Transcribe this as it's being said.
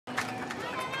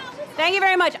Thank you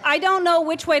very much. I don't know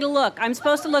which way to look. I'm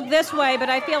supposed to look this way, but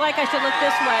I feel like I should look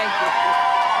this way.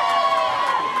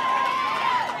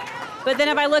 But then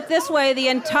if I look this way, the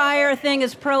entire thing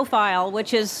is profile,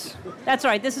 which is, that's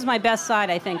all right. This is my best side,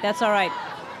 I think. That's all right.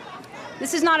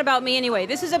 This is not about me anyway.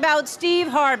 This is about Steve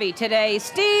Harvey today.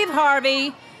 Steve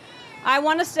Harvey, I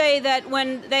want to say that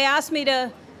when they asked me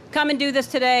to come and do this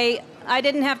today, I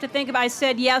didn't have to think about it. I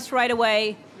said yes right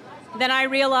away. Then I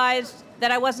realized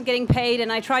that I wasn't getting paid,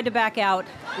 and I tried to back out.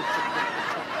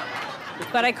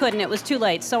 But I couldn't. It was too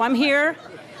late. So I'm here.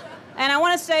 And I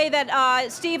want to say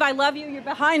that, Steve, I love you. You're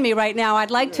behind me right now. I'd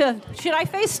like to... Should I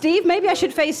face Steve? Maybe I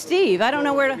should face Steve. I don't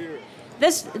know where to...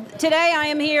 Today I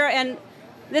am here, and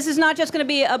this is not just going to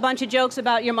be a bunch of jokes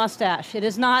about your mustache. It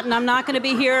is not, and I'm not going to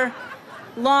be here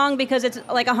long because it's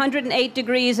like 108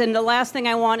 degrees, and the last thing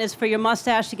I want is for your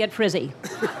mustache to get frizzy.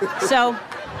 So...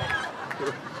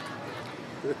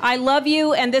 I love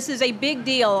you, and this is a big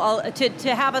deal.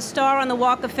 To have a star on the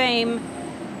Walk of Fame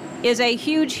is a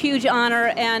huge, huge honor,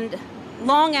 and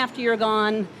long after you're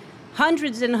gone,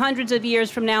 hundreds and hundreds of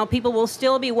years from now, people will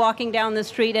still be walking down the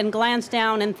street and glance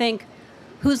down and think,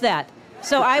 who's that?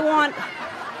 So I want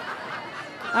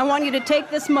you to take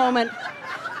this moment.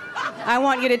 I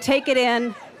want you to take it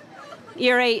in.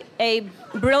 You're a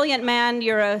brilliant man.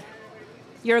 You're a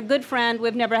good friend.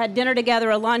 We've never had dinner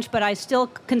together or lunch, but I still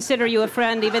consider you a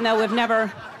friend, even though we've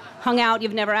never hung out.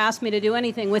 You've never asked me to do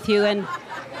anything with you, and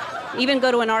even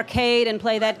go to an arcade and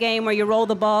play that game where you roll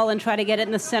the ball and try to get it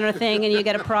in the center thing and you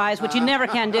get a prize, which you never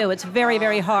can do. It's very,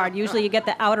 very hard. Usually you get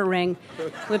the outer ring.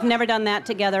 We've never done that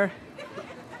together.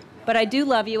 But I do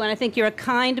love you, and I think you're a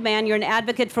kind man. You're an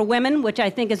advocate for women, which I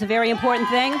think is a very important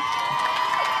thing.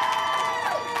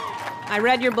 I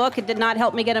read your book. It did not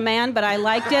help me get a man, but I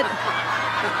liked it.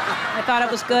 I thought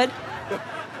it was good.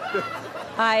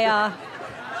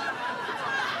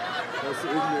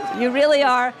 You really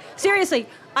are. Seriously,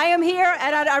 I am here,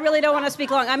 and I really don't want to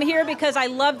speak long. I'm here because I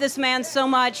love this man so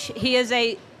much. He is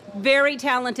a very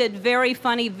talented, very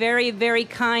funny, very, very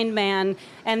kind man,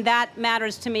 and that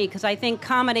matters to me because I think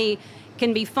comedy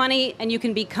can be funny and you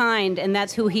can be kind, and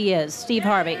that's who he is. Steve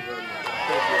Harvey.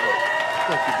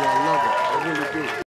 Thank you, John. I love it. I really do.